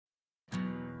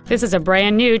This is a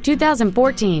brand new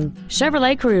 2014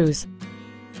 Chevrolet Cruze.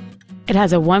 It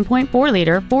has a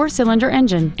 1.4-liter four-cylinder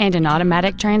engine and an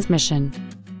automatic transmission.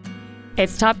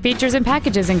 Its top features and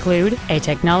packages include a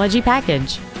technology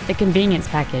package, the convenience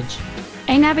package,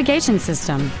 a navigation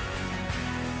system,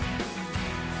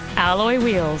 alloy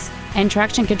wheels, and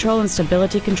traction control and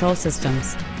stability control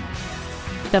systems.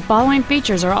 The following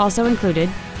features are also included: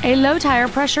 a low tire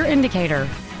pressure indicator,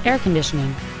 air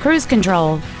conditioning, cruise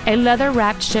control, a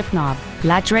leather-wrapped shift knob,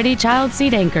 latch-ready child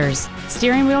seat anchors,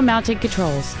 steering wheel mounted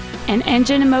controls, an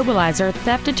engine immobilizer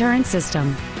theft deterrent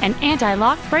system, an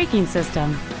anti-lock braking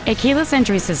system, a keyless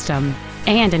entry system,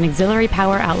 and an auxiliary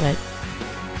power outlet.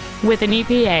 With an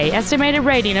EPA estimated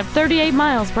rating of 38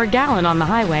 miles per gallon on the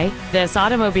highway, this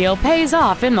automobile pays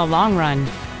off in the long run.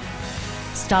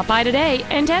 Stop by today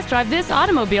and test drive this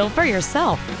automobile for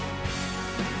yourself.